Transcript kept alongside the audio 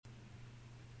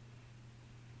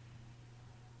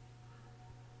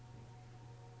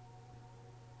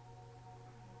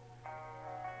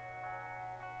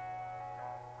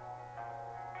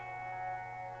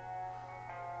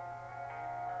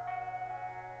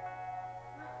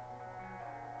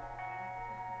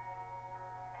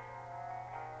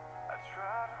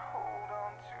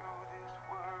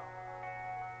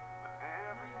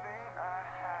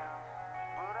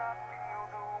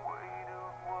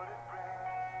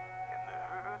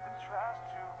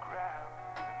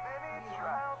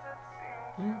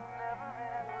Hmm?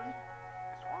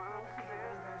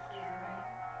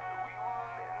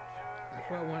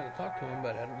 That's why I wanted to talk to him,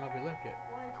 but I don't know if he left yet.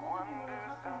 Well, I told him we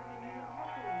were talking about him. He didn't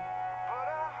talk to me.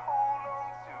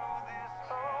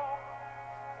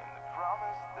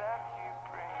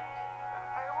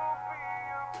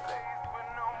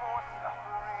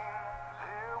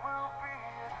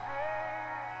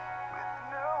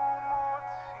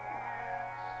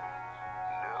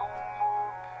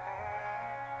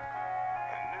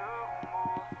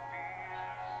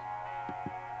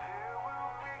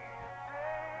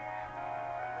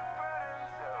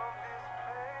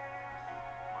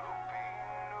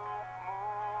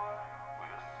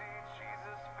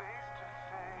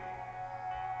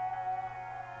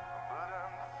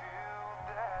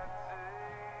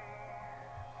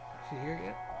 Is he here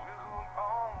yet?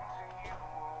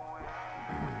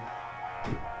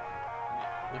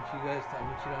 I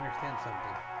want you to understand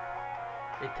something.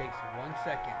 It takes 1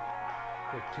 second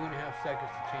for 2.5 seconds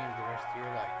to change the rest of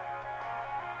your life.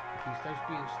 If he starts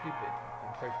being stupid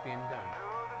and starts being dumb,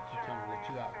 he's going to let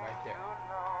you out right there.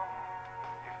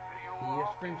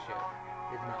 His friendship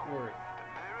is not worth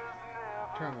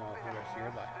turmoil for the rest of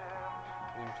your life.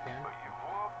 You understand?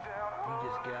 You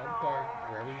just get out of the car,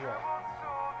 wherever you are,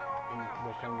 and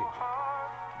we'll come get you.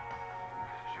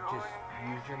 Just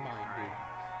use your mind, dude.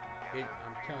 I'm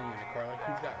telling you, in a car like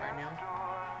he's got right now,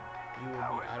 you will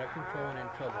be out of control and in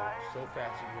trouble so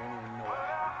fast that you won't even know it.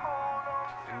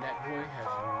 And that boy has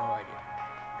no idea.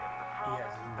 He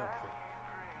has no clue.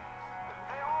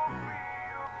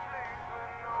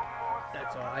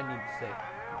 That's all I need to say.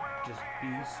 Just be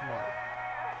smart.